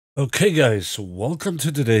Okay guys, welcome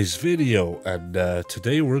to today's video, and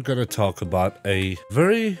today we're gonna talk about a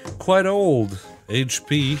quite old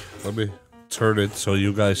HP. Let me turn it so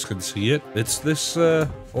you guys can see it. It's this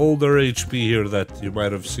older HP here that you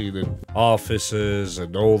might have seen in offices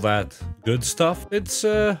and all that good stuff. It's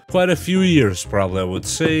quite a few years probably, I would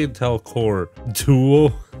say. Intel Core Duo,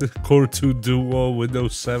 Core 2 Duo,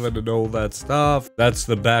 Windows 7 and all that stuff. That's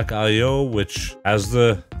the back IO, which has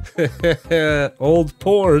the old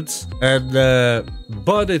ports, and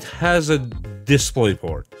but it has a display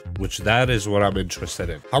port, which that is what I'm interested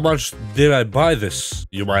in. How much did I buy this,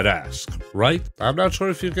 you might ask, right? I'm not sure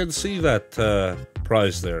if you can see that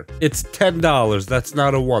price there. It's $10. That's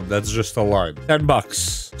not a one, that's just a line. 10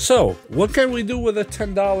 bucks. So what can we do with a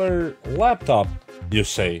 $10 laptop, you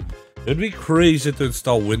say? It'd be crazy to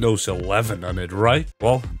install Windows 11 on it, right?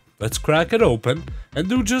 Well, let's crack it open and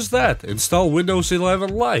do just that. Install Windows 11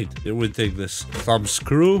 Lite. Here we take this thumb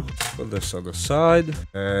screw, put this on the side,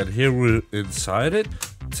 and here we're inside it.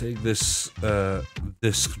 Take this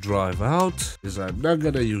disk drive out, because I'm not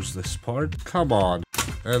gonna use this part. Come on.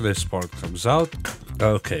 And this part comes out.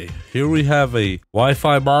 Okay, here we have a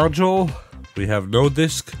Wi-Fi module. We have no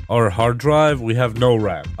disk or hard drive. We have no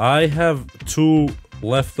RAM. I have two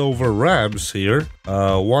leftover RAMs here.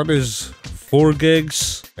 One is 4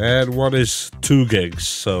 gigs and one is 2 gigs,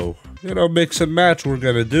 so you know, mix and match we're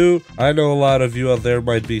gonna do. I know a lot of you out there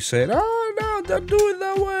might be saying, oh no, don't do it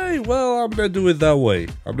that way. Well, I'm gonna do it that way.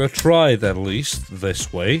 I'm gonna try it at least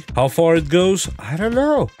this way. How far it goes, I don't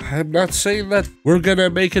know. I'm not saying that we're gonna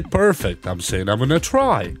make it perfect. I'm saying I'm gonna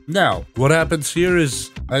try. Now what happens here is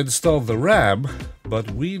I install the RAM, but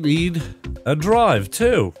we need a drive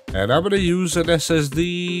too, and I'm gonna use an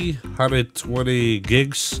SSD 120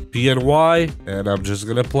 gigs PNY, and I'm just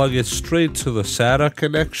gonna plug it straight to the SATA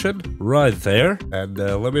connection right there. And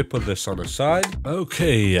let me put this on the side.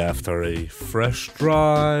 Okay, after a fresh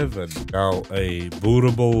drive and now a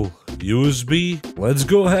bootable USB, let's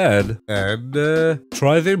go ahead and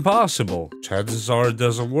try the impossible. Chances are it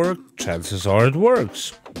doesn't work, chances are it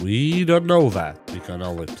works. We don't know that. We can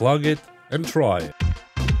only plug it and try it.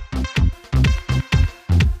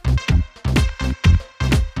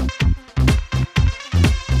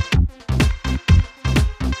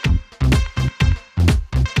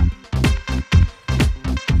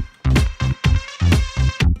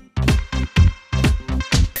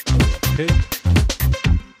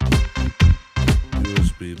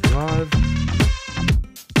 USB drive.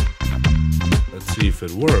 Let's see if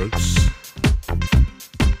it works.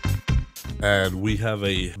 And we have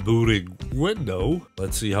a booting window.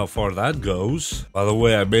 Let's see how far that goes. By the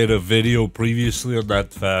way, I made a video previously on that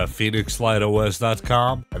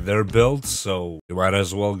PhoenixLightOS.com and their builds, so you might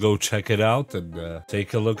as well go check it out and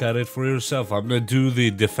take a look at it for yourself. I'm gonna do the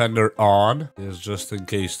Defender on, just in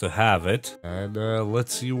case to have it, and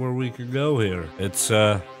let's see where we can go here. It's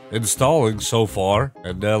installing so far,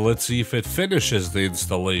 and let's see if it finishes the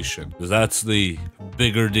installation, because that's the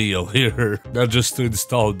bigger deal here. Not just to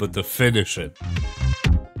install it, but to finish it.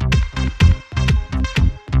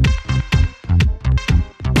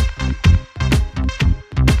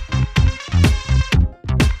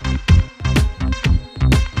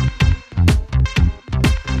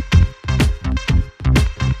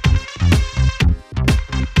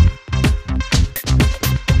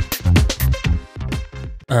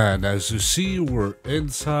 And as you see, we're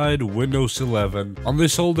inside Windows 11 on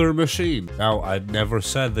this older machine. Now, I never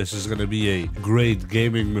said this is going to be a great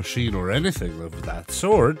gaming machine or anything of that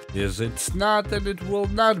sort, because it's not and it will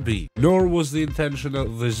not be. Nor was the intention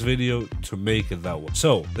of this video to make it that way.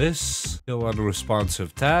 So, this still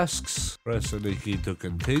unresponsive tasks. Press any key to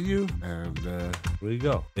continue, and here we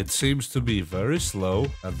go. It seems to be very slow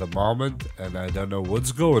at the moment, and I don't know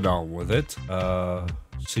what's going on with it.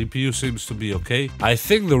 CPU seems to be okay. I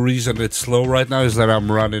think the reason it's slow right now is that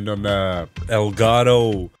I'm running on a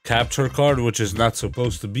Elgato capture card, which is not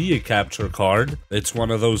supposed to be a capture card. It's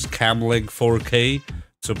one of those Camlink 4K,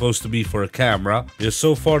 supposed to be for a camera. Because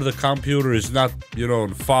so far the computer is not, you know,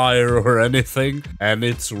 on fire or anything, and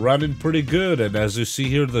it's running pretty good. And as you see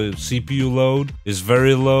here, the CPU load is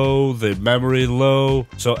very low, the memory low,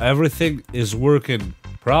 so everything is working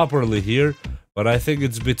properly here. But I think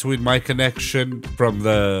it's between my connection from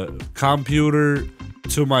the computer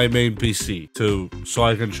to my main PC, so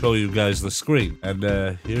I can show you guys the screen. And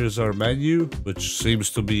here's our menu, which seems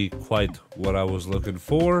to be quite what I was looking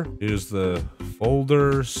for. Here's the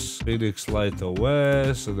folders, Phoenix Light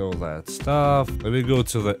OS and all that stuff. Let me go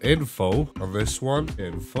to the info on this one,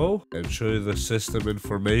 info, and show you the system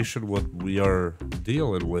information, what we are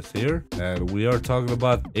dealing with here. And we are talking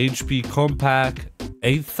about HP Compact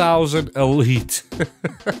HP8000 Elite.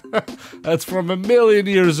 That's from a million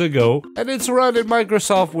years ago, and it's running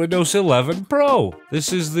Microsoft Windows 11 Pro.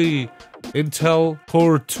 This is the Intel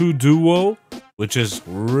Core 2 Duo, which is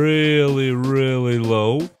really, really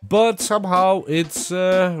low, but somehow it's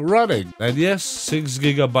running. And yes, 6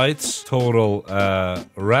 gigabytes total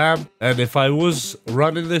RAM. And if I was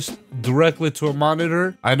running this directly to a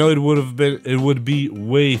monitor, I know it would be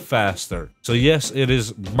way faster. So yes, it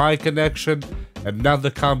is my connection and not the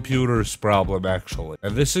computer's problem, actually.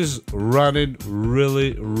 And this is running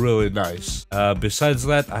really, really nice. Besides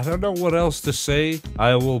that, I don't know what else to say.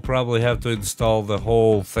 I will probably have to install the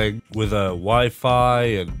whole thing with a Wi-Fi.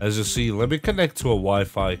 And as you see, let me connect to a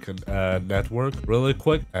Wi-Fi network really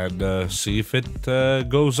quick and see if it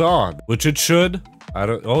goes on, which it should.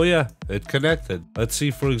 Oh yeah, it connected. Let's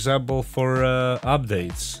see, for example, for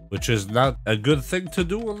updates, which is not a good thing to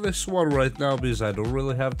do on this one right now because I don't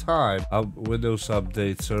really have time. Windows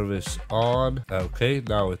Update Service on. Okay,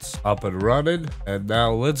 now it's up and running. And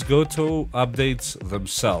now let's go to updates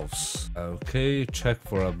themselves. Okay, check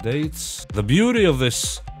for updates. The beauty of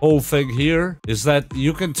this whole thing here is that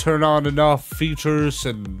you can turn on and off features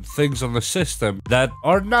and things on the system that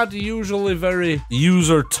are not usually very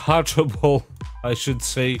user touchable, I should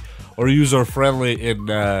say, or user-friendly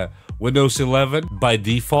in Windows 11 by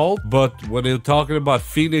default. But when you're talking about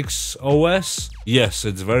Phoenix OS, yes,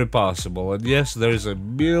 it's very possible. And yes, there's a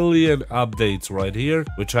million updates right here,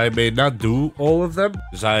 which I may not do all of them,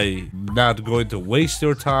 because I'm not going to waste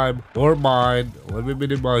your time or mine. Let me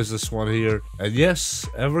minimize this one here. And yes,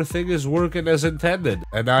 everything is working as intended.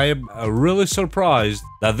 And I am really surprised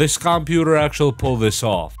that this computer actually pulled this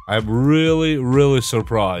off. I'm really, really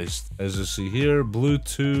surprised. As you see here,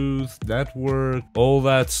 Bluetooth, network, all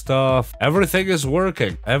that stuff. Everything is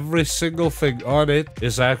working. Every single thing on it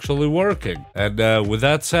is actually working. And with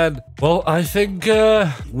that said, well, I think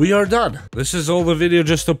we are done. This is all the video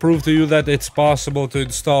just to prove to you that it's possible to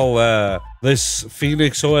install this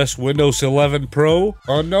Phoenix OS Windows 11 Pro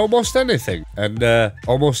on almost anything. And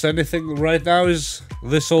almost anything right now is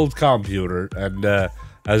this old computer. And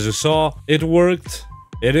as you saw, it worked.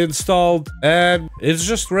 It installed, and it's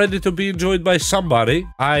just ready to be enjoyed by somebody.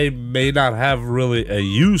 I may not have really a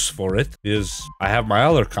use for it, because I have my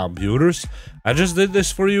other computers. I just did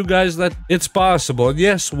this for you guys that it's possible. And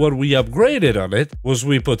yes, what we upgraded on it was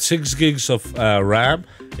we put 6 gigs of RAM.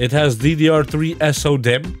 It has DDR3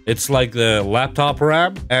 SO-DIMM. It's like the laptop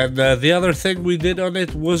RAM. And the other thing we did on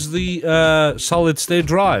it was the solid-state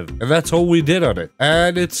drive. And that's all we did on it.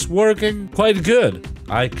 And it's working quite good.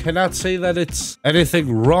 I cannot say that it's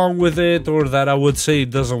anything wrong with it or that I would say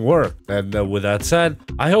it doesn't work. And with that said,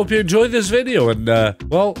 I hope you enjoyed this video. And,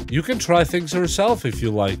 well, you can try things yourself if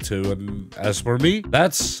you like to. And as for me,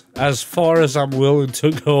 that's as far as I'm willing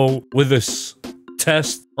to go with this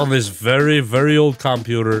test on this very, very old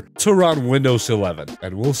computer to run Windows 11.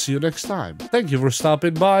 And we'll see you next time. Thank you for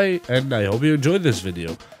stopping by, and I hope you enjoyed this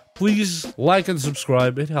video. Please like and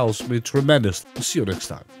subscribe. It helps me tremendously. See you next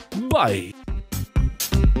time. Bye.